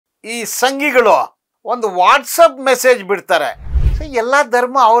ಈ ಸಂಘಿಗಳು ಒಂದು WhatsApp message ಬಿಡ್ತಾರೆ. ಎಲ್ಲ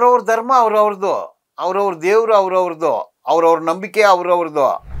ಧರ್ಮ ಅವ್ರವ್ರ ಧರ್ಮ ಅವ್ರವ್ರ ದೇವರು ಅವ್ರವ್ರ ನಂಬಿಕೆ ಅವ್ರವ್ರದ್ದು.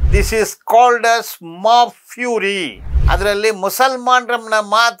 This is called as Magh fury. ಅದರಲ್ಲಿ ಮುಸಲ್ಮಾನರನ್ನ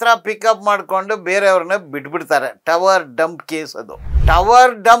ಮಾತ್ರ ಪಿಕಪ್ ಮಾಡಿಕೊಂಡು ಬೇರೆಯವ್ರನ್ನ ಬಿಟ್ಬಿಡ್ತಾರೆ. ಟವರ್ ಡಂಪ್ ಕೇಸ್ ಅದು.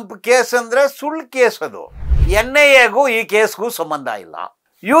 ಟವರ್ ಡಂಪ್ ಕೇಸ್ ಅಂದ್ರೆ ಸುಳ್ಳು ಕೇಸ್ ಅದು. NIAಗೂ ಈ ಕೇಸ್ಗೂ ಸಂಬಂಧ ಇಲ್ಲ,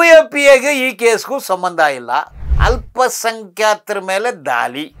 UAPAಗೂ ಈ ಕೇಸ್ಗೂ ಸಂಬಂಧ ಇಲ್ಲ. ಅಲ್ಪಸಂಖ್ಯಾತರ ಮೇಲೆ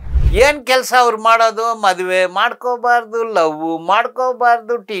ದಾಳಿ. ಏನು ಕೆಲಸ ಅವ್ರು ಮಾಡೋದು? ಮದುವೆ ಮಾಡ್ಕೋಬಾರ್ದು, ಲವ್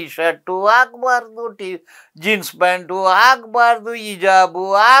ಮಾಡ್ಕೋಬಾರ್ದು, ಟೀ ಶರ್ಟು ಹಾಕ್ಬಾರ್ದು, ಜೀನ್ಸ್ ಪ್ಯಾಂಟು ಹಾಕ್ಬಾರ್ದು, ಹಿಜಾಬು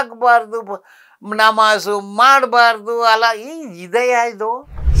ಹಾಕ್ಬಾರ್ದು, ನಮಾಜು ಮಾಡಬಾರ್ದು. ಅಲ್ಲ, ಇದೆಯಾ ಇದು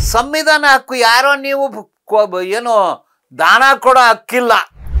ಸಂವಿಧಾನ ಹಕ್ಕು? ಯಾರೋ ನೀವು ಏನೋ ದಾನ ಕೊಡೋ ಹಕ್ಕಿಲ್ಲ.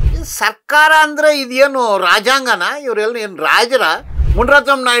 ಸರ್ಕಾರ ಅಂದರೆ ಇದೇನು ರಾಜ್ಯಾಂಗನ? ಇವರೆಲ್ಲ ಏನು ರಾಜರ?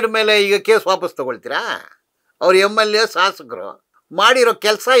 ಮುನ್ರತ್ನಂ ನಾಯ್ಡು ಮೇಲೆ ಈಗ ಕೇಸ್ ವಾಪಸ್ ತಗೊಳ್ತೀರಾ? ಅವ್ರು MLA ಶಾಸಕರು ಮಾಡಿರೋ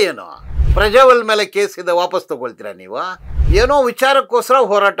ಕೆಲಸ ಏನು? ಪ್ರಜ್ವಲ್ ಮೇಲೆ ಕೇಸ್ ಇದೆ, ವಾಪಸ್ ತಗೊಳ್ತೀರಾ ನೀವು? ಏನೋ ವಿಚಾರಕ್ಕೋಸ್ಕರ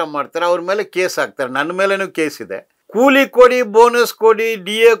ಹೋರಾಟ ಮಾಡ್ತಾರೆ, ಅವ್ರ ಮೇಲೆ ಕೇಸ್ ಹಾಕ್ತಾರೆ. ನನ್ನ ಮೇಲೇನೂ ಕೇಸ್ ಇದೆ. ಕೂಲಿ ಕೊಡಿ, ಬೋನಸ್ ಕೊಡಿ,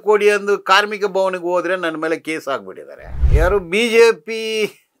 DA ಕೊಡಿ ಅಂದು ಕಾರ್ಮಿಕ ಭವನಿಗೆ ಹೋದ್ರೆ ನನ್ನ ಮೇಲೆ ಕೇಸ್ ಹಾಕ್ಬಿಟ್ಟಿದ್ದಾರೆ. ಯಾರು BJP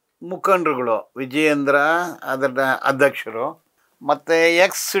ಮುಖಂಡರುಗಳು, ವಿಜಯೇಂದ್ರ ಅದರ ಅಧ್ಯಕ್ಷರು ಮತ್ತು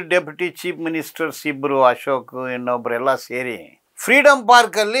ಡೆಪ್ಯೂಟಿ ಚೀಫ್ ಮಿನಿಸ್ಟರ್ಸ್ ಇಬ್ಬರು, ಅಶೋಕ್ ಇನ್ನೊಬ್ಬರೆಲ್ಲ ಸೇರಿ ಫ್ರೀಡಮ್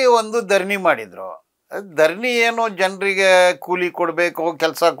ಪಾರ್ಕಲ್ಲಿ ಒಂದು ಧರಣಿ ಮಾಡಿದರು. ಧರಣಿ ಏನು, ಜನರಿಗೆ ಕೂಲಿ ಕೊಡಬೇಕು,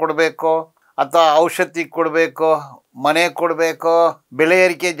 ಕೆಲಸ ಕೊಡಬೇಕು, ಅಥವಾ ಔಷಧಿ ಕೊಡಬೇಕು, ಮನೆ ಕೊಡಬೇಕು, ಬೆಲೆ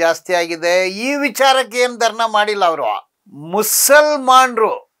ಏರಿಕೆ ಜಾಸ್ತಿ ಆಗಿದೆ, ಈ ವಿಚಾರಕ್ಕೆ ಏನು ಧರ್ನ ಮಾಡಿಲ್ಲ ಅವರು.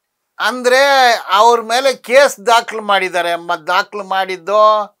 ಮುಸಲ್ಮಾನರು ಅಂದರೆ ಅವ್ರ ಮೇಲೆ ಕೇಸ್ ದಾಖಲು ಮಾಡಿದ್ದಾರೆ. ದಾಖಲು ಮಾಡಿದ್ದು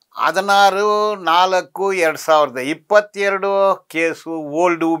 16/4/2022 ಕೇಸು.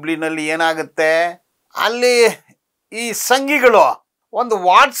 ಓಲ್ಡ್ ಹುಬ್ಳಿನಲ್ಲಿ ಏನಾಗುತ್ತೆ, ಅಲ್ಲಿ ಈ ಸಂಘಿಗಳು ಒಂದು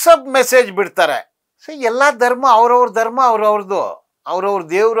ವಾಟ್ಸಪ್ ಮೆಸೇಜ್ ಬಿಡ್ತಾರೆ. ಎಲ್ಲ ಧರ್ಮ ಅವ್ರವ್ರ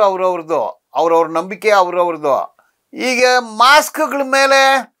ದೇವರು ಅವ್ರವ್ರ ನಂಬಿಕೆ ಅವ್ರವ್ರದ್ದು. ಈಗ ಮಾಸ್ಕ್ಗಳ ಮೇಲೆ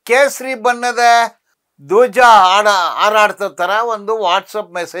ಕೇಸರಿ ಬಣ್ಣದ ಧ್ವಜ ಹಾರಾಡ್ತ ಥರ ಒಂದು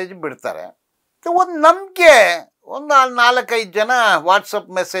ವಾಟ್ಸಪ್ ಮೆಸೇಜ್ ಬಿಡ್ತಾರೆ. ಒಂದು ನಂಬಿಕೆ, ಒಂದು 4-5 ಜನ ವಾಟ್ಸಪ್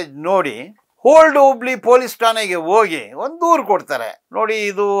ಮೆಸೇಜ್ ನೋಡಿ ಓಲ್ಡ್ ಹುಬ್ಳಿ ಪೊಲೀಸ್ ಠಾಣೆಗೆ ಹೋಗಿ ಒಂದು ದೂರು ಕೊಡ್ತಾರೆ. ನೋಡಿ,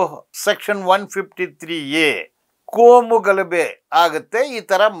 ಇದು ಸೆಕ್ಷನ್ 153A ಕೋಮು ಗಲಭೆ ಆಗುತ್ತೆ, ಈ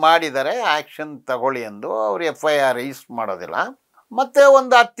ಥರ ಮಾಡಿದ್ದಾರೆ, ಆ್ಯಕ್ಷನ್ ತಗೊಳ್ಳಿ ಎಂದು. ಅವರು FIR ರಿಜಿಸ್ಟರ್ ಮಾಡೋದಿಲ್ಲ. ಮತ್ತು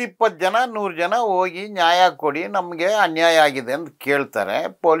ಒಂದು 10-20 ಜನ 100 ಜನ ಹೋಗಿ ನ್ಯಾಯ ಕೊಡಿ, ನಮಗೆ ಅನ್ಯಾಯ ಆಗಿದೆ ಅಂತ ಕೇಳ್ತಾರೆ.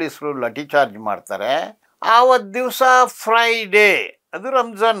 ಪೊಲೀಸರು ಲಠಿ ಚಾರ್ಜ್ ಮಾಡ್ತಾರೆ. ಆವತ್ತು ದಿವಸ ಫ್ರೈಡೇ, ಅದು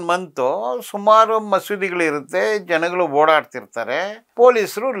ರಂಜಾನ್ ಮಂತು, ಸುಮಾರು ಮಸೀದಿಗಳಿರುತ್ತೆ, ಜನಗಳು ಓಡಾಡ್ತಿರ್ತಾರೆ.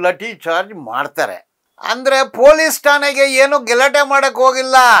 ಪೊಲೀಸರು ಲಠಿ ಚಾರ್ಜ್ ಮಾಡ್ತಾರೆ. ಅಂದರೆ ಪೊಲೀಸ್ ಠಾಣೆಗೆ ಏನು ಗಲಾಟೆ ಮಾಡೋಕ್ಕೆ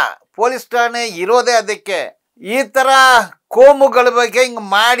ಹೋಗಿಲ್ಲ. ಪೊಲೀಸ್ ಠಾಣೆ ಇರೋದೇ ಅದಕ್ಕೆ. ಈ ಥರ ಕೋಮುಗಳ ಬಗ್ಗೆ ಹಿಂಗೆ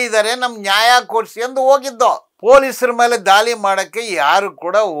ಮಾಡಿದ್ದಾರೆ, ನಮ್ಗೆ ನ್ಯಾಯ ಕೊಡಿಸಿ ಎಂದು ಹೋಗಿದ್ದು. ಪೊಲೀಸರ ಮೇಲೆ ದಾಳಿ ಮಾಡೋಕ್ಕೆ ಯಾರು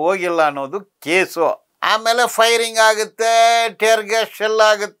ಕೂಡ ಹೋಗಿಲ್ಲ ಅನ್ನೋದು ಕೇಸು. ಆಮೇಲೆ ಫೈರಿಂಗ್ ಆಗುತ್ತೆ, ಟೇರ್ ಗ್ಯಾಸ್ ಶೆಲ್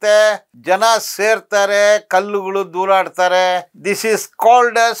ಆಗುತ್ತೆ, ಜನ ಸೇರ್ತಾರೆ, ಕಲ್ಲುಗಳು ದೂರಾಡ್ತಾರೆ. This is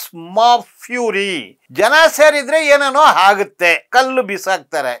called as Magh fury. ಜನ ಸೇರಿದ್ರೆ ಏನೇನೋ ಆಗುತ್ತೆ, ಕಲ್ಲು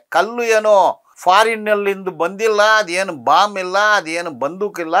ಬಿಸಾಕ್ತಾರೆ. ಕಲ್ಲು ಏನೋ ಫಾರಿನ್ನಲ್ಲಿಂದ ಬಂದಿಲ್ಲ, ಅದೇನು ಬಾಂಬ್ ಇಲ್ಲ, ಅದೇನು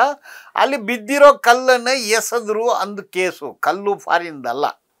ಬಂದೂಕಿಲ್ಲ. ಅಲ್ಲಿ ಬಿದ್ದಿರೋ ಕಲ್ಲನ್ನು ಎಸೆದ್ರು ಅಂದು ಕೇಸು, ಕಲ್ಲು ಫಾರಿನ್ದಲ್ಲ.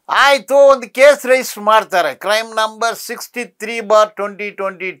 ಆಯಿತು, ಒಂದು ಕೇಸ್ ರಿಜಿಸ್ಟರ್ ಮಾಡ್ತಾರೆ. Crime number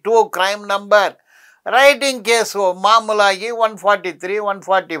 63/2022 crime number. Writing case ಮಾಮೂಲಾಗಿ 143,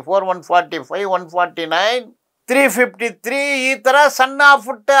 144, 145, 149, 353 ಈ ಥರ ಸಣ್ಣ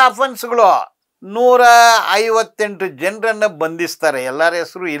ಪುಟ್ಟ ಅಫೆನ್ಸ್ಗಳು. 158 ಜನರನ್ನು ಬಂಧಿಸ್ತಾರೆ. ಎಲ್ಲರ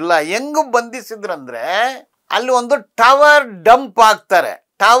ಹೆಸರು ಇಲ್ಲ. ಹೆಂಗು ಬಂಧಿಸಿದ್ರಂದ್ರೆ, ಅಲ್ಲಿ ಒಂದು ಟವರ್ ಡಂಪ್ ಹಾಕ್ತಾರೆ.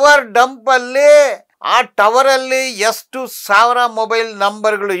 ಟವರ್ ಡಂಪಲ್ಲಿ ಆ ಟವರಲ್ಲಿ ಎಷ್ಟು 1000 ಮೊಬೈಲ್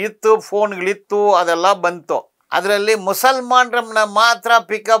ನಂಬರ್ಗಳು ಇತ್ತು, ಫೋನ್ಗಳಿತ್ತು, ಅದೆಲ್ಲ ಬಂತು. ಅದರಲ್ಲಿ ಮುಸಲ್ಮಾನರನ್ನ ಮಾತ್ರ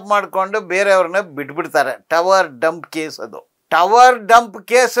ಪಿಕಪ್ ಮಾಡಿಕೊಂಡು ಬೇರೆಯವ್ರನ್ನ ಬಿಟ್ಬಿಡ್ತಾರೆ. ಟವರ್ ಡಂಪ್ ಕೇಸ್ ಅದು. ಟವರ್ ಡಂಪ್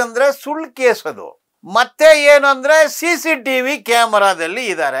ಕೇಸ್ ಅಂದರೆ ಸುಳ್ಳು ಕೇಸ್ ಅದು. ಮತ್ತೆ ಏನು ಅಂದರೆ, CCTV ಕ್ಯಾಮರಾದಲ್ಲಿ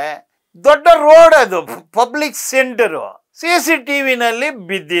ಇದ್ದಾರೆ. ದೊಡ್ಡ ರೋಡ್ ಅದು, ಪಬ್ಲಿಕ್ ಸೆಂಟರು. CCTVನಲ್ಲಿ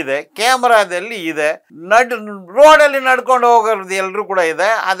ಬಿದ್ದಿದೆ, ಕ್ಯಾಮರಾದಲ್ಲಿ ಇದೆ, ರೋಡಲ್ಲಿ ನಡ್ಕೊಂಡು ಹೋಗೋದು ಎಲ್ಲರೂ ಕೂಡ ಇದೆ.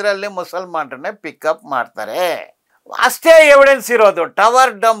 ಅದರಲ್ಲಿ ಮುಸಲ್ಮಾನರನ್ನೇ ಪಿಕಪ್ ಮಾಡ್ತಾರೆ. ಅಷ್ಟೇ ಎವಿಡೆನ್ಸ್ ಇರೋದು.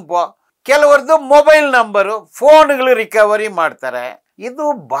 ಟವರ್ ಡಂಪ್, ಕೆಲವರದ್ದು ಮೊಬೈಲ್ ನಂಬರು, ಫೋನ್ಗಳು ರಿಕವರಿ ಮಾಡ್ತಾರೆ. ಇದು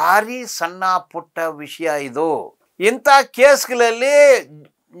ಭಾರಿ ಸಣ್ಣ ಪುಟ್ಟ ವಿಷಯ ಇದು. ಇಂಥ ಕೇಸ್ಗಳಲ್ಲಿ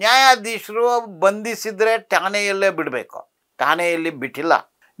ನ್ಯಾಯಾಧೀಶರು ಬಂಧಿಸಿದ್ರೆ ಠಾಣೆಯಲ್ಲೇ ಬಿಡಬೇಕು. ಠಾಣೆಯಲ್ಲಿ ಬಿಟ್ಟಿಲ್ಲ.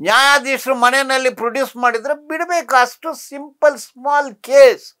 ನ್ಯಾಯಾಧೀಶರು ಮನೆಯಲ್ಲಿ ಪ್ರೊಡ್ಯೂಸ್ ಮಾಡಿದರೆ ಬಿಡಬೇಕು. ಅಷ್ಟು ಸಿಂಪಲ್ ಸ್ಮಾಲ್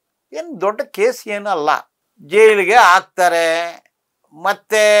ಕೇಸ್, ಏನು ದೊಡ್ಡ ಕೇಸ್ ಏನಲ್ಲ. ಜೈಲಿಗೆ ಹಾಕ್ತಾರೆ.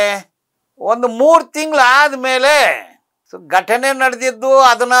 ಮತ್ತೆ ಒಂದು 3 ತಿಂಗಳು ಆದಮೇಲೆ ಘಟನೆ ನಡೆದಿದ್ದು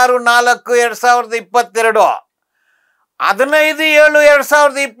 16/4/2022.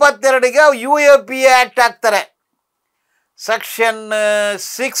 15/7/2022ಗೆ UAPA ಆ್ಯಕ್ಟ್ ಆಗ್ತಾರೆ. Section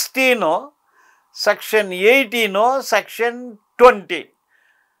 16, section 18, section 20.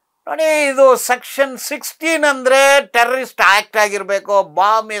 ನೋಡಿ, ಇದು ಸೆಕ್ಷನ್ 16 ಅಂದರೆ ಟೆರರಿಸ್ಟ್ ಆ್ಯಕ್ಟ್ ಆಗಿರಬೇಕು,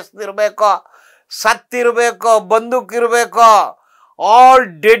 ಬಾಂಬ್ ಎಸ್ದಿರಬೇಕು, ಸತ್ತಿರಬೇಕು, ಬಂದೂಕ್ ಇರಬೇಕು, ಆಲ್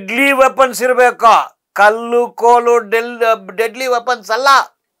ಡೆಡ್ಲಿ ವೆಪನ್ಸ್ ಇರಬೇಕು. ಕಲ್ಲು ಕೋಲು ಡೆಡ್ಲಿ ವೆಪನ್ಸ್ ಅಲ್ಲ.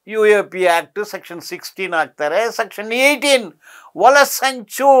 UAPA ಆ್ಯಕ್ಟ್ ಸೆಕ್ಷನ್ 16 ಹಾಕ್ತಾರೆ. ಸೆಕ್ಷನ್ 18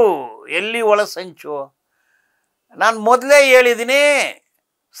 ಒಳಸಂಚು. ಎಲ್ಲಿ ಒಳಸಂಚು? ನಾನು ಮೊದಲೇ ಹೇಳಿದ್ದೀನಿ,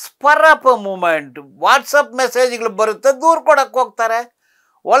 ಸ್ಪರ್ ಅಪ್ ಮೂಮೆಂಟ್. ವಾಟ್ಸಪ್ ಮೆಸೇಜ್ಗಳು ಬರುತ್ತೆ, ದೂರ ಕೊಡಕ್ಕೆ ಹೋಗ್ತಾರೆ.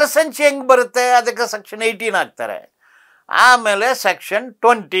 ಒಳಸಂಚು ಹೆಂಗೆ ಬರುತ್ತೆ? ಅದಕ್ಕೆ ಸೆಕ್ಷನ್ 18 ಹಾಕ್ತಾರೆ. ಆಮೇಲೆ ಸೆಕ್ಷನ್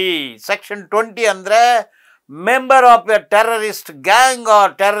 20. ಸೆಕ್ಷನ್ 20 ಅಂದರೆ member of A terrorist gang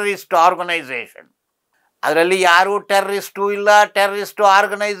R terrorist organisation. ಅದರಲ್ಲಿ ಯಾರು ಟೆರರಿಸ್ಟು ಇಲ್ಲ, ಟೆರರಿಸ್ಟು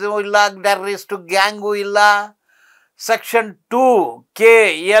ಆರ್ಗನೈಸು ಇಲ್ಲ, ಟೆರರಿಸ್ಟು ಗ್ಯಾಂಗು ಇಲ್ಲ. ಸೆಕ್ಷನ್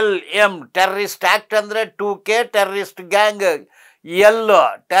 2KLM ಟೆರರಿಸ್ಟ್ ಆ್ಯಕ್ಟ್ ಅಂದರೆ 2K terrorist gang, L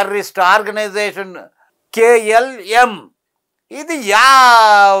terrorist organisation, KLM ಇದು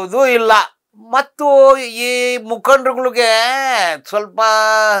ಯಾವುದೂ ಇಲ್ಲ. ಮತ್ತು ಈ ಮುಖಂಡರುಗಳಿಗೆ ಸ್ವಲ್ಪ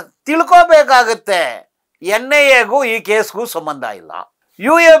ತಿಳ್ಕೋಬೇಕಾಗುತ್ತೆ. NIAಗೂ ಈ ಕೇಸ್ಗೂ ಸಂಬಂಧ ಇಲ್ಲ,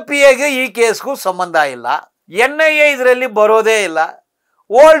 UAPAಗೆ ಈ ಕೇಸ್ಗೂ ಸಂಬಂಧ ಇಲ್ಲ. NIA ಇದರಲ್ಲಿ ಬರೋದೇ ಇಲ್ಲ.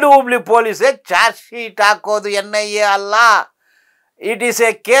 ಓಲ್ಡ್ ಹುಬ್ಳಿ ಪೊಲೀಸೇ ಚಾರ್ಜ್ ಶೀಟ್ ಹಾಕೋದು, NIA ಅಲ್ಲ. It is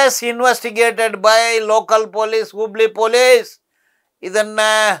A case investigated by local police, Hubli police. ಇದನ್ನು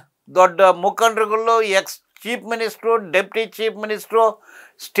ದೊಡ್ಡ ಮುಖಂಡರುಗಳು, X chief minister, deputy chief minister,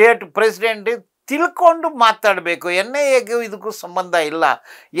 state president ತಿಳ್ಕೊಂಡು ಮಾತಾಡಬೇಕು. NIAಗೂ ಇದಕ್ಕೂ ಸಂಬಂಧ ಇಲ್ಲ.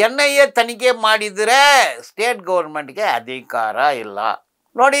 NIA ತನಿಖೆ ಮಾಡಿದರೆ ಸ್ಟೇಟ್ ಗೌರ್ಮೆಂಟ್ಗೆ ಅಧಿಕಾರ ಇಲ್ಲ.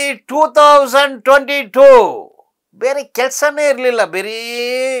 ನೋಡಿ, 2022 ಬೇರೆ ಕೆಲಸನೇ ಇರಲಿಲ್ಲ, ಬರೀ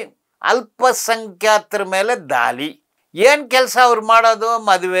ಅಲ್ಪಸಂಖ್ಯಾತರ ಮೇಲೆ ದಾಳಿ. ಏನು ಕೆಲಸ ಅವ್ರು ಮಾಡೋದು?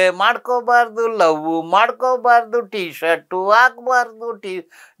 ಮದುವೆ ಮಾಡ್ಕೋಬಾರ್ದು, ಲವ್ ಮಾಡ್ಕೋಬಾರ್ದು, ಟೀ ಶರ್ಟು ಹಾಕ್ಬಾರ್ದು,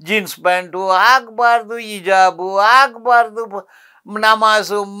 ಜೀನ್ಸ್ ಪ್ಯಾಂಟು ಹಾಕ್ಬಾರ್ದು, ಹಿಜಾಬು ಹಾಕ್ಬಾರ್ದು,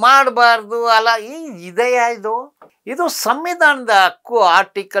 ನಮಾಜು ಮಾಡಬಾರ್ದು. ಅಲ್ಲ, ಇದೆಯಾ ಇದು? ಇದು ಸಂವಿಧಾನದ ಹಕ್ಕು.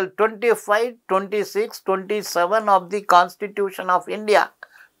 Article 25, 26, 27 of the constitution of India.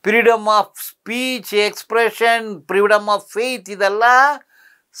 Freedom of speech, expression, freedom of faith, ಇದೆಲ್ಲ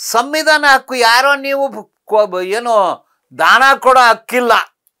ಸಂವಿಧಾನ ಹಕ್ಕು. ಯಾರೋ ನೀವು ಏನೋ ದಾನ ಕೊಡೋ ಹಕ್ಕಿಲ್ಲ.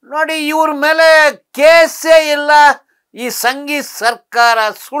 ನೋಡಿ, ಇವ್ರ ಮೇಲೆ ಕೇಸೇ ಇಲ್ಲ. ಈ ಸಂಘಿ ಸರ್ಕಾರ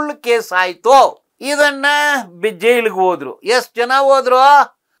ಸುಳ್ಳು ಕೇಸ್ ಆಯಿತು. ಇದನ್ನ ಜೈಲಿಗೆ ಹೋದ್ರು. ಎಷ್ಟು ಜನ ಹೋದ್ರು?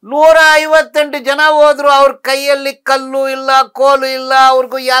 158 ಜನ ಹೋದ್ರು. ಅವ್ರ ಕೈಯಲ್ಲಿ ಕಲ್ಲು ಇಲ್ಲ, ಕೋಲು ಇಲ್ಲ,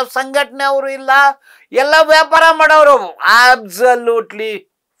 ಅವ್ರಿಗೂ ಯಾವ ಸಂಘಟನೆ ಅವರು ಇಲ್ಲ, ಎಲ್ಲ ವ್ಯಾಪಾರ ಮಾಡೋರು. Absolutely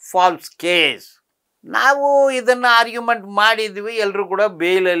falls case. ನಾವು ಇದನ್ನು ಆರ್ಗ್ಯುಮೆಂಟ್ ಮಾಡಿದ್ವಿ, ಎಲ್ಲರೂ ಕೂಡ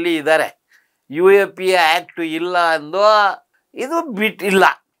ಬೇಲಲ್ಲಿ ಇದ್ದಾರೆ. UAPA ಆ್ಯಕ್ಟು ಇಲ್ಲ ಅಂದು ಇದು ಬಿಟ್ಟಿಲ್ಲ.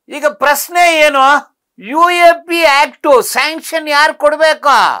 ಈಗ ಪ್ರಶ್ನೆ ಏನು? UAPA ಆ್ಯಕ್ಟು ಸ್ಯಾಂಕ್ಷನ್ ಯಾರು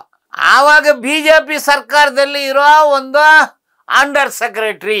ಕೊಡಬೇಕು? ಆವಾಗ BJP ಸರ್ಕಾರದಲ್ಲಿ ಇರೋ ಒಂದು ಅಂಡರ್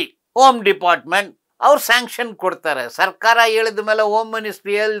ಸೆಕ್ರೆಟರಿ ಹೋಮ್ ಡಿಪಾರ್ಟ್ಮೆಂಟ್ ಅವ್ರು ಸ್ಯಾಂಕ್ಷನ್ ಕೊಡ್ತಾರೆ. ಸರ್ಕಾರ ಹೇಳಿದ ಮೇಲೆ, ಹೋಮ್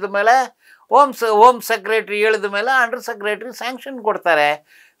ಮಿನಿಸ್ಟ್ರಿ ಹೇಳಿದ ಮೇಲೆ, ಹೋಮ್ ಸೆಕ್ರೆಟರಿ ಹೇಳಿದ ಮೇಲೆ ಅಂಡರ್ ಸೆಕ್ರೆಟರಿ ಸ್ಯಾಂಕ್ಷನ್ ಕೊಡ್ತಾರೆ.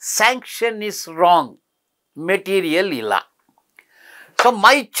 ಸ್ಯಾಂಕ್ಷನ್ ಇಸ್ ರಾಂಗ್, ಮೆಟೀರಿಯಲ್ ಇಲ್ಲ. ಸೊ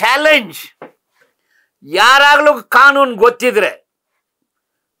ಮೈ ಚಾಲೆಂಜ್, ಯಾರಾಗಲೂ ಕಾನೂನು ಗೊತ್ತಿದ್ರೆ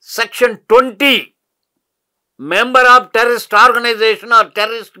section 20 member of terrorist organisation R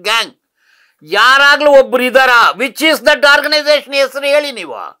terrorist gang, ಯಾರಾಗಲೂ ಒಬ್ಬರು ಇದ್ದಾರಾ? ವಿಚ್ ಈಸ್ ದಟ್ ಆರ್ಗನೈಸೇಷನ್ ಹೆಸರು ಹೇಳಿ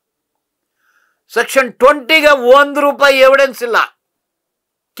ನೀವು. ಸೆಕ್ಷನ್ 20ಗೆ ₹1 ಎವಿಡೆನ್ಸ್ ಇಲ್ಲ,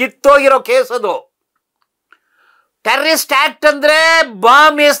 ಕಿತ್ತೋಗಿರೋ ಕೇಸ್ ಅದು. ಟೆರರಿಸ್ಟ್ ಆ್ಯಕ್ಟ್ ಅಂದರೆ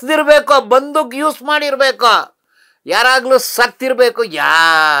ಬಾಂಬ್ ಎಸ್ದಿರಬೇಕು, ಬಂದೂಕ್ ಯೂಸ್ ಮಾಡಿರಬೇಕು, ಯಾರಾಗಲೂ ಸತ್ತಿರಬೇಕು.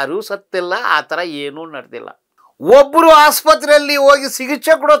 ಯಾರೂ ಸತ್ತಿಲ್ಲ, ಆ ಥರ ಏನೂ ನಡೆದಿಲ್ಲ. ಒಬ್ಬರು ಆಸ್ಪತ್ರೆಯಲ್ಲಿ ಹೋಗಿ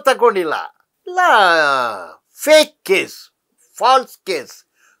ಚಿಕಿತ್ಸೆ ಕೂಡ ತಗೊಂಡಿಲ್ಲ. ಇಲ್ಲ, fake case, falls case,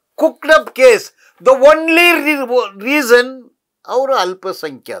 cooked up case. The only reason ಅವರು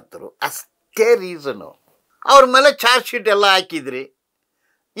ಅಲ್ಪಸಂಖ್ಯಾತರು, ಅಷ್ಟೇ ರೀಸನು. ಅವ್ರ ಮೇಲೆ ಚಾರ್ಜ್ ಶೀಟ್ ಎಲ್ಲ ಹಾಕಿದ್ರಿ,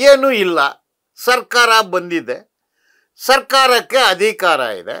 ಏನೂ ಇಲ್ಲ. ಸರ್ಕಾರ ಬಂದಿದೆ, ಸರ್ಕಾರಕ್ಕೆ ಅಧಿಕಾರ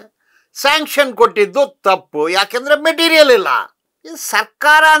ಇದೆ. ಸ್ಯಾಂಕ್ಷನ್ ಕೊಟ್ಟಿದ್ದು ತಪ್ಪು, ಯಾಕೆಂದರೆ ಮೆಟೀರಿಯಲ್ ಇಲ್ಲ. ಈ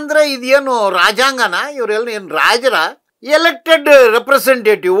ಸರ್ಕಾರ ಅಂದರೆ ಇದೇನು ರಾಜಾಂಗನ? ಇವರೆಲ್ಲ ಏನು ರಾಜರ? ಎಲೆಕ್ಟೆಡ್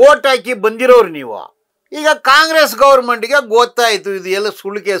ರೆಪ್ರೆಸೆಂಟೇಟಿವ್, ಓಟ್ ಹಾಕಿ ಬಂದಿರೋರು ನೀವು. ಈಗ ಕಾಂಗ್ರೆಸ್ ಗೌರ್ಮೆಂಟ್ಗೆ ಗೊತ್ತಾಯಿತು ಇದು ಎಲ್ಲ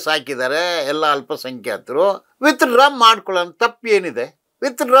ಸುಳ್ಳು ಕೇಸ್ ಹಾಕಿದ್ದಾರೆ, ಎಲ್ಲ ಅಲ್ಪಸಂಖ್ಯಾತರು, ವಿತ್ಡ್ರಾ ಮಾಡ್ಕೊಳ್ಳೋಣ. ತಪ್ಪು ಏನಿದೆ?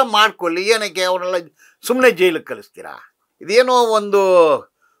 ವಿತ್ಡ್ರಾ ಮಾಡ್ಕೊಳ್ಳಿ. ಏನಕ್ಕೆ ಅವರೆಲ್ಲ ಸುಮ್ಮನೆ ಜೈಲಿಗೆ ಕಳಿಸ್ತೀರಾ? ಇದೇನೋ ಒಂದು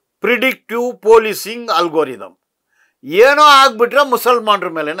ಪ್ರಿಡಿಕ್ಟಿವ್ ಪೊಲೀಸಿಂಗ್ ಅಲ್ಗೋರಿದಮ್. ಏನೋ ಆಗ್ಬಿಟ್ರೆ ಮುಸಲ್ಮಾನರ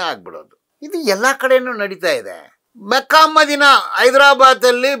ಮೇಲೇನೆ ಆಗ್ಬಿಡೋದು. ಇದು ಎಲ್ಲ ಕಡೆನೂ ನಡೀತಾ ಇದೆ. ಮೆಕ್ಕಾ ಮದಿನಾ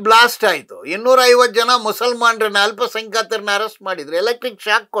ಹೈದರಾಬಾದಲ್ಲಿ ಬ್ಲಾಸ್ಟ್ ಆಯಿತು. 250 ಜನ ಮುಸಲ್ಮಾನರನ್ನ ಅಲ್ಪಸಂಖ್ಯಾತರನ್ನ ಅರೆಸ್ಟ್ ಮಾಡಿದ್ರು, ಎಲೆಕ್ಟ್ರಿಕ್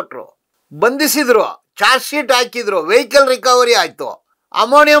ಶಾಕ್ ಕೊಟ್ಟರು, ಬಂಧಿಸಿದ್ರು, ಚಾರ್ಜ್ ಶೀಟ್ ಹಾಕಿದ್ರು, ವೆಹಿಕಲ್ ರಿಕವರಿ ಆಯಿತು,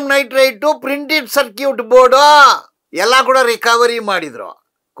 ammonium nitrate, printed circuit board ಎಲ್ಲ ಕೂಡ ರಿಕವರಿ ಮಾಡಿದ್ರು.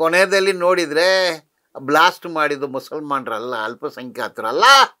 ಕೊನೆಯಲ್ಲಿ ನೋಡಿದರೆ ಬ್ಲಾಸ್ಟ್ ಮಾಡಿದ್ದು ಮುಸಲ್ಮಾನರಲ್ಲ, ಅಲ್ಪಸಂಖ್ಯಾತರಲ್ಲ,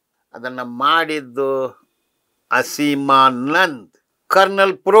 ಅದನ್ನು ಮಾಡಿದ್ದು ಅಸೀಮಾನಂದ್,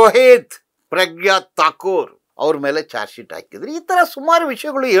 ಕರ್ನಲ್ ಪುರೋಹಿತ್, ಪ್ರಜ್ಞಾ ತಾಕೂರ್ ಅವ್ರ ಮೇಲೆ ಚಾರ್ಜ್ ಶೀಟ್ ಹಾಕಿದ್ರು. ಈ ಥರ ಸುಮಾರು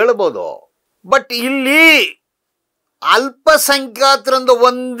ವಿಷಯಗಳು ಹೇಳ್ಬೋದು. ಬಟ್ ಇಲ್ಲಿ ಅಲ್ಪಸಂಖ್ಯಾತರಂದು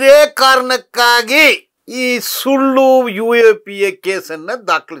ಒಂದೇ ಕಾರಣಕ್ಕಾಗಿ ಈ ಸುಳ್ಳು UAPA ಕೇಸನ್ನು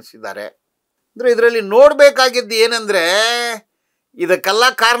ದಾಖಲಿಸಿದ್ದಾರೆ. ಅಂದರೆ ಇದರಲ್ಲಿ ನೋಡಬೇಕಾಗಿದ್ದು ಏನಂದರೆ, ಇದಕ್ಕೆಲ್ಲ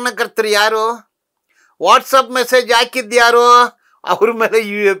ಕಾರಣಕರ್ತರು ಯಾರು? ವಾಟ್ಸಪ್ ಮೆಸೇಜ್ ಹಾಕಿದ್ದು ಯಾರು? ಅವ್ರ ಮೇಲೆ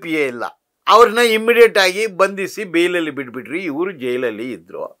UAPA ಇಲ್ಲ, ಅವ್ರನ್ನ ಇಮ್ಮಿಡಿಯೇಟ್ ಆಗಿ ಬಂಧಿಸಿ ಬೇಲಲ್ಲಿ ಬಿಟ್ಬಿಟ್ರಿ, ಇವರು ಜೈಲಲ್ಲಿ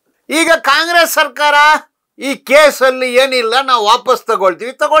ಇದ್ರು. ಈಗ ಕಾಂಗ್ರೆಸ್ ಸರ್ಕಾರ ಈ ಕೇಸಲ್ಲಿ ಏನಿಲ್ಲ, ನಾವು ವಾಪಸ್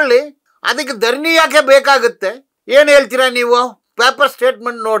ತಗೊಳ್ತೀವಿ, ತಗೊಳ್ಳಿ, ಅದಕ್ಕೆ ಧರಣಿ ಯಾಕೆ ಬೇಕಾಗುತ್ತೆ? ಏನು ಹೇಳ್ತೀರಾ ನೀವು? ಪೇಪರ್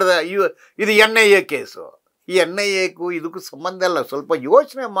ಸ್ಟೇಟ್ಮೆಂಟ್ ನೋಡಿದೆ, ಇದು NIA ಕೇಸು. ಈ NIAಕ್ಕೂ ಇದಕ್ಕೂ ಸಂಬಂಧ ಇಲ್ಲ. ಸ್ವಲ್ಪ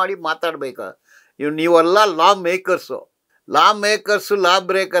ಯೋಚನೆ ಮಾಡಿ ಮಾತಾಡಬೇಕು. ನೀವೆಲ್ಲ ಲಾ ಮೇಕರ್ಸು, ಲಾ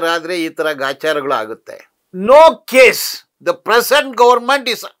ಬ್ರೇಕರ್ ಆದರೆ ಈ ಥರ ಗಾಚಾರಗಳು ಆಗುತ್ತೆ. No case, the present government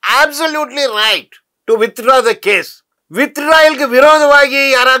is absolutely right to withdraw the case. ವಿತ್ಡ್ರಾಯಲ್ಗೆ ವಿರೋಧವಾಗಿ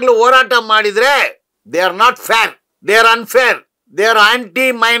ಯಾರಾಗಲೂ ಹೋರಾಟ ಮಾಡಿದರೆ they are not fair, they are unfair, they are aunty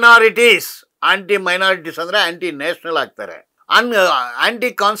minorities ಅಂದರೆ ಆಂಟಿ ನ್ಯಾಷನಲ್ ಆಗ್ತಾರೆ, ಆಂಟಿ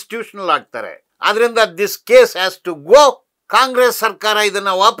ಕಾನ್ಸ್ಟಿಟ್ಯೂಷನಲ್ ಆಗ್ತಾರೆ. ಆದ್ರಿಂದ this case has to go. Congress ಸರ್ಕಾರ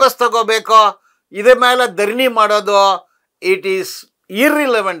ಇದನ್ನು ವಾಪಸ್ ತಗೋಬೇಕು. ಇದ್ರ ಮೇಲೆ ಧರಣಿ ಮಾಡೋದು ಇಟ್ ಈಸ್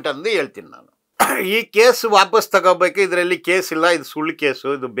ಇರ್ರಿಲೆವೆಂಟ್ ಅಂತ ಹೇಳ್ತೀನಿ ನಾನು. ಈ ಕೇಸ್ ವಾಪಸ್ ತಗೋಬೇಕು, ಇದರಲ್ಲಿ ಕೇಸ್ ಇಲ್ಲ, ಇದು ಸುಳ್ಳು ಕೇಸು,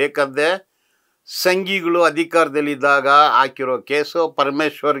 ಇದು ಬೇಕಂದೆ ಸಂಘಿಗಳು ಅಧಿಕಾರದಲ್ಲಿದ್ದಾಗ ಹಾಕಿರೋ ಕೇಸು.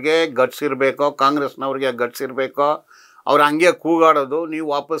 ಪರಮೇಶ್ವರ್ಗೆ ಗಟ್ಸ್ ಇರಬೇಕು, ಕಾಂಗ್ರೆಸ್ನವ್ರಿಗೆ ಗಟ್ಸ್ ಇರಬೇಕು, ಅವ್ರು ಹಂಗೆ ಕೂಗಾಡೋದು, ನೀವು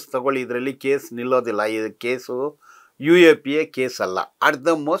ವಾಪಸ್ ತಗೊಳ್ಳಿ, ಇದರಲ್ಲಿ ಕೇಸ್ ನಿಲ್ಲೋದಿಲ್ಲ, ಇದು ಕೇಸು UAPA ಕೇಸ್ ಅಲ್ಲ, ಅಟ್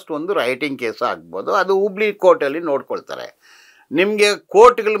ದ ಮೋಸ್ಟ್ ಒಂದು ರೈಟಿಂಗ್ ಕೇಸು ಆಗ್ಬೋದು. ಅದು ಹುಬ್ಳಿ ಕೋರ್ಟಲ್ಲಿ ನೋಡ್ಕೊಳ್ತಾರೆ. ನಿಮಗೆ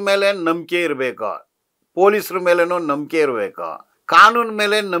ಕೋರ್ಟ್ಗಳ ಮೇಲೆ ನಂಬಿಕೆ ಇರಬೇಕು, ಪೊಲೀಸರ ಮೇಲೇನೂ ನಂಬಿಕೆ ಇರಬೇಕು, ಕಾನೂನು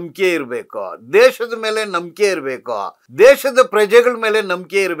ಮೇಲೆ ನಂಬಿಕೆ ಇರಬೇಕು, ದೇಶದ ಮೇಲೆ ನಂಬಿಕೆ ಇರಬೇಕು, ದೇಶದ ಪ್ರಜೆಗಳ ಮೇಲೆ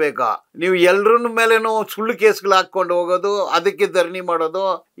ನಂಬಿಕೆ ಇರಬೇಕು. ನೀವು ಎಲ್ಲರ ಮೇಲೇನೂ ಸುಳ್ಳು ಕೇಸ್ಗಳು ಹಾಕ್ಕೊಂಡು ಹೋಗೋದು, ಅದಕ್ಕೆ ಧರಣಿ ಮಾಡೋದು,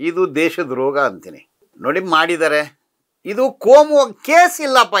 ಇದು ದೇಶದ ರೋಗ ಅಂತೀನಿ. ನೋಡಿ ಮಾಡಿದ್ದಾರೆ. ಇದು ಕೋಮು ಕೇಸ್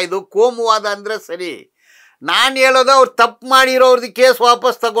ಇಲ್ಲಪ್ಪ, ಇದು ಕೋಮುವಾದ ಅಂದರೆ ಸರಿ. ನಾನು ಹೇಳೋದು ಅವ್ರು ತಪ್ಪು ಮಾಡಿರೋರ್ದು ಕೇಸ್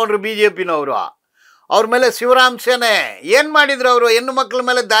ವಾಪಸ್ ತಗೊಂಡ್ರು BJPನವರು. ಅವ್ರ ಮೇಲೆ ಶಿವರಾಮ್ ಸೇನೆ ಏನು ಮಾಡಿದ್ರು? ಅವರು ಹೆಣ್ಣು ಮಕ್ಕಳ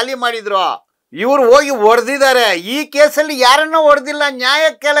ಮೇಲೆ ದಾಳಿ ಮಾಡಿದ್ರು, ಇವರು ಹೋಗಿ ಹೊಡೆದಿದ್ದಾರೆ. ಈ ಕೇಸಲ್ಲಿ ಯಾರನ್ನೂ ಹೊಡೆದಿಲ್ಲ, ನ್ಯಾಯ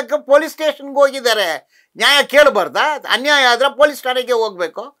ಕೇಳಕ್ಕೆ ಪೊಲೀಸ್ ಸ್ಟೇಷನ್ಗೆ ಹೋಗಿದ್ದಾರೆ. ನ್ಯಾಯ ಕೇಳಬಾರ್ದಾ? ಅನ್ಯಾಯ ಆದರೆ ಪೊಲೀಸ್ ಠಾಣೆಗೆ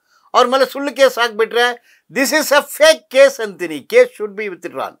ಹೋಗಬೇಕು. ಅವ್ರ ಮೇಲೆ ಸುಳ್ಳು ಕೇಸ್ ಹಾಕ್ಬಿಟ್ರೆ this is a fake case ಅಂತೀನಿ. Case should be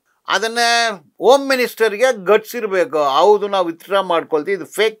withdrawn. ಅದನ್ನೇ ಹೋಮ್ ಮಿನಿಸ್ಟರ್ಗೆ ಗಟ್ಸ್ ಇರಬೇಕು, ಹೌದು ನಾವು ವಿತ್ಡ್ರಾ ಮಾಡ್ಕೊಳ್ತೀವಿ, ಇದು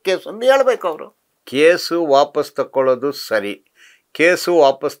ಫೇಕ್ ಕೇಸ್ ಅಂತ ಹೇಳ್ಬೇಕು ಅವರು. ಕೇಸು ವಾಪಸ್ ತಗೊಳ್ಳೋದು ಸರಿ, ಕೇಸು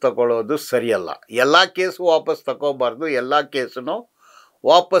ವಾಪಸ್ ತಗೊಳ್ಳೋದು ಸರಿಯಲ್ಲ. ಎಲ್ಲ ಕೇಸು ವಾಪಸ್ ತಗೋಬಾರ್ದು, ಎಲ್ಲ ಕೇಸನ್ನು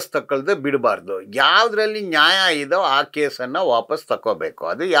ವಾಪಸ್ ತಗೊಳ್ದೆ ಬಿಡಬಾರ್ದು. ಯಾವುದರಲ್ಲಿ ನ್ಯಾಯ ಇದೋ ಆ ಕೇಸನ್ನು ವಾಪಸ್ ತಗೋಬೇಕು,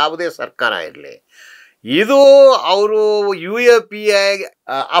 ಅದು ಯಾವುದೇ ಸರ್ಕಾರ ಇರಲಿ. ಇದು ಅವರು UAPA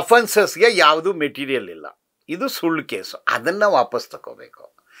ಅಫೆನ್ಸಸ್ಗೆ ಯಾವುದು ಮೆಟೀರಿಯಲ್ ಇಲ್ಲ, ಇದು ಸುಳ್ಳು ಕೇಸು, ಅದನ್ನು ವಾಪಸ್ ತಗೋಬೇಕು.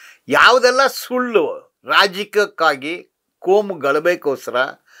 ಯಾವುದೆಲ್ಲ ಸುಳ್ಳು ರಾಜಕೀಯಕ್ಕಾಗಿ ಕೋಮು ಗಲಭೆಗೋಸ್ಕರ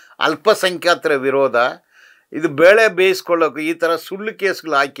ಅಲ್ಪಸಂಖ್ಯಾತರ ವಿರೋಧ, ಇದು ಬೇಳೆ ಬೇಯಿಸ್ಕೊಳ್ಳೋಕೆ ಈ ಥರ ಸುಳ್ಳು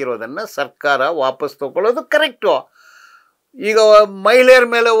ಕೇಸ್ಗಳು ಹಾಕಿರೋದನ್ನು ಸರ್ಕಾರ ವಾಪಸ್ ತಗೊಳ್ಳೋದು ಕರೆಕ್ಟು. ಈಗ ಮಹಿಳೆಯರ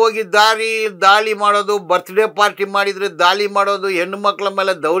ಮೇಲೆ ಹೋಗಿ ದಾಳಿ ಮಾಡೋದು, ಬರ್ತ್ಡೇ ಪಾರ್ಟಿ ಮಾಡಿದರೆ ದಾಳಿ ಮಾಡೋದು, ಹೆಣ್ಣು ಮಕ್ಕಳ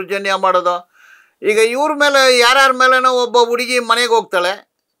ಮೇಲೆ ದೌರ್ಜನ್ಯ ಮಾಡೋದು. ಈಗ ಇವ್ರ ಮೇಲೆ ಯಾರ್ಯಾರ ಮೇಲೇನೋ ಒಬ್ಬ ಹುಡುಗಿ ಮನೆಗೆ ಹೋಗ್ತಾಳೆ,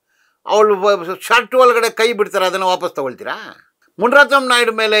 ಅವಳು ಶರ್ಟ್ ಒಳಗಡೆ ಕೈ ಬಿಡ್ತಾರೆ, ಅದನ್ನು ವಾಪಸ್ ತಗೊಳ್ತೀರಾ? ಮುನ್ರತ್ನಂ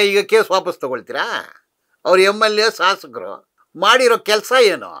ನಾಯ್ಡು ಮೇಲೆ ಈಗ ಕೇಸ್ ವಾಪಸ್ ತಗೊಳ್ತೀರಾ? ಅವ್ರು MLA ಶಾಸಕರು ಮಾಡಿರೋ ಕೆಲಸ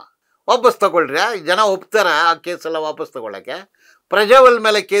ಏನು? ವಾಪಸ್ ತಗೊಳ್ರಿ. ಜನ ಒಪ್ತಾರ ಆ ಕೇಸೆಲ್ಲ ವಾಪಸ್ ತಗೊಳ್ಳೋಕ್ಕೆ? ಪ್ರಜ್ವಲ್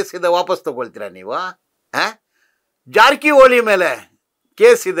ಮೇಲೆ ಕೇಸ್ ಇದೆ, ವಾಪಸ್ ತಗೊಳ್ತೀರಾ ನೀವು? ಜಾರಕಿಹೊಳಿ ಮೇಲೆ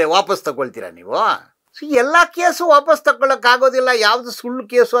ಕೇಸ್ ಇದೆ, ವಾಪಸ್ ತಗೊಳ್ತೀರಾ ನೀವು? ಎಲ್ಲ ಕೇಸು ವಾಪಸ್ ತಗೊಳ್ಳೋಕ್ಕಾಗೋದಿಲ್ಲ. ಯಾವುದು ಸುಳ್ಳು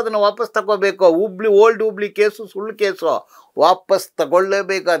ಕೇಸು ಅದನ್ನು ವಾಪಸ್ ತಗೋಬೇಕು. ಓಲ್ಡ್ ಹುಬ್ಳಿ ಕೇಸು ಸುಳ್ಳು ಕೇಸು ವಾಪಸ್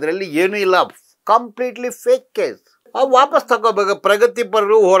ತಗೊಳ್ಳೇಬೇಕು, ಅದರಲ್ಲಿ ಏನೂ ಇಲ್ಲ, ಕಂಪ್ಲೀಟ್ಲಿ ಫೇಕ್ ಕೇಸ್. ವಾಪಸ್ ತಗೋಬೇಕು.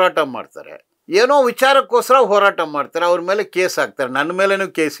 ಪ್ರಗತಿಪರರು ಹೋರಾಟ ಮಾಡ್ತಾರೆ, ಏನೋ ವಿಚಾರಕ್ಕೋಸ್ಕರ ಹೋರಾಟ ಮಾಡ್ತಾರೆ, ಅವ್ರ ಮೇಲೆ ಕೇಸ್ ಹಾಕ್ತಾರೆ. ನನ್ನ ಮೇಲೇನೂ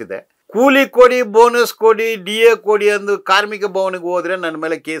ಕೇಸ್ ಇದೆ. ಕೂಲಿ ಕೊಡಿ, ಬೋನಸ್ ಕೊಡಿ, DA ಕೊಡಿ ಅಂದು ಕಾರ್ಮಿಕ ಭವನಿಗೆ ಹೋದರೆ ನನ್ನ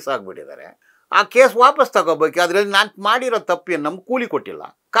ಮೇಲೆ ಕೇಸ್ ಆಗಿಬಿಟ್ಟಿದ್ದಾರೆ. ಆ ಕೇಸ್ ವಾಪಸ್ ತಗೋಬೇಕು. ಅದರಲ್ಲಿ ನಾನು ಮಾಡಿರೋ ತಪ್ಪೇನು? ನಮ್ಗೆ ಕೂಲಿ ಕೊಟ್ಟಿಲ್ಲ.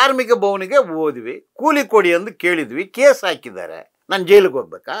 ಕಾರ್ಮಿಕ ಭವನಿಗೆ ಹೋದ್ವಿ, ಕೂಲಿ ಕೊಡಿ ಅಂದು ಕೇಳಿದ್ವಿ, ಕೇಸ್ ಹಾಕಿದ್ದಾರೆ, ನಾನು ಜೈಲಿಗೆ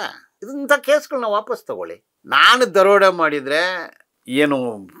ಹೋಗ್ಬೇಕಾ? ಇಂಥ ಕೇಸ್ಗಳನ್ನ ವಾಪಸ್ ತಗೊಳ್ಳಿ. ನಾನು ದರೋಡೆ ಮಾಡಿದರೆ ಏನು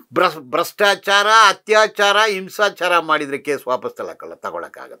ಭ್ರಷ್ಟಾಚಾರ, ಅತ್ಯಾಚಾರ, ಹಿಂಸಾಚಾರ ಮಾಡಿದರೆ ಕೇಸ್ ವಾಪಸ್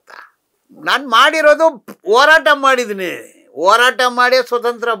ತಗೊಳಕ್ಕಾಗತ್ತಾ? ನಾನು ಮಾಡಿರೋದು ಹೋರಾಟ ಮಾಡಿದ್ದೀನಿ. ಹೋರಾಟ ಮಾಡಿ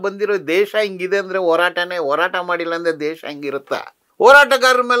ಸ್ವತಂತ್ರ ಬಂದಿರೋ ದೇಶ ಹಿಂಗಿದೆ ಅಂದರೆ ಹೋರಾಟನೇ. ಹೋರಾಟ ಮಾಡಿಲ್ಲ ಅಂದರೆ ದೇಶ ಹಿಂಗಿರುತ್ತಾ?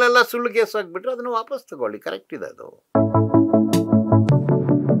 ಹೋರಾಟಗಾರರ ಮೇಲೆಲ್ಲ ಸುಳ್ಳು ಕೇಸ್ ಹಾಕ್ಬಿಟ್ರೆ ಅದನ್ನು ವಾಪಸ್ ತಗೊಳ್ಳಿ, ಕರೆಕ್ಟ್ ಇದೆ ಅದು.